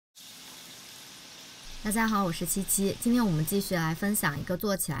大家好，我是七七。今天我们继续来分享一个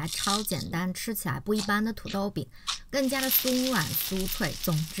做起来超简单、吃起来不一般的土豆饼，更加的松软酥脆，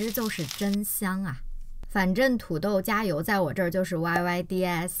总之就是真香啊！反正土豆加油在我这儿就是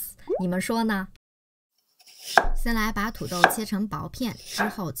YYDS， 你们说呢？先来把土豆切成薄片，之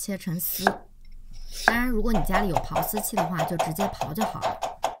后切成丝。当然，如果你家里有刨丝器的话，就直接刨就好了。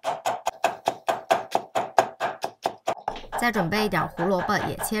再准备一点胡萝卜，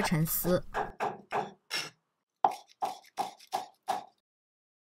也切成丝。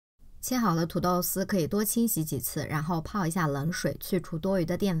切好了土豆丝可以多清洗几次，然后泡一下冷水，去除多余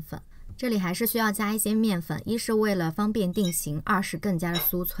的淀粉。这里还是需要加一些面粉，一是为了方便定型，二是更加的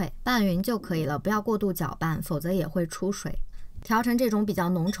酥脆。拌匀就可以了，不要过度搅拌，否则也会出水。调成这种比较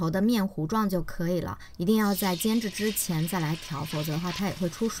浓稠的面糊状就可以了，一定要在煎制之前再来调，否则的话它也会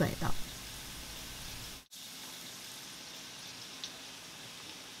出水的。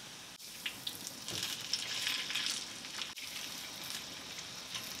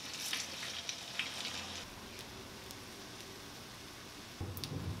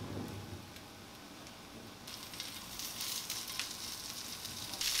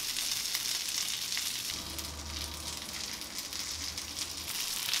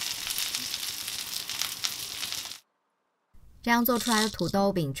这样做出来的土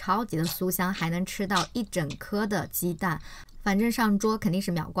豆饼超级的酥香，还能吃到一整颗的鸡蛋，反正上桌肯定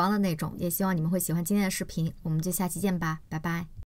是秒光的那种。也希望你们会喜欢今天的视频，我们就下期见吧，拜拜。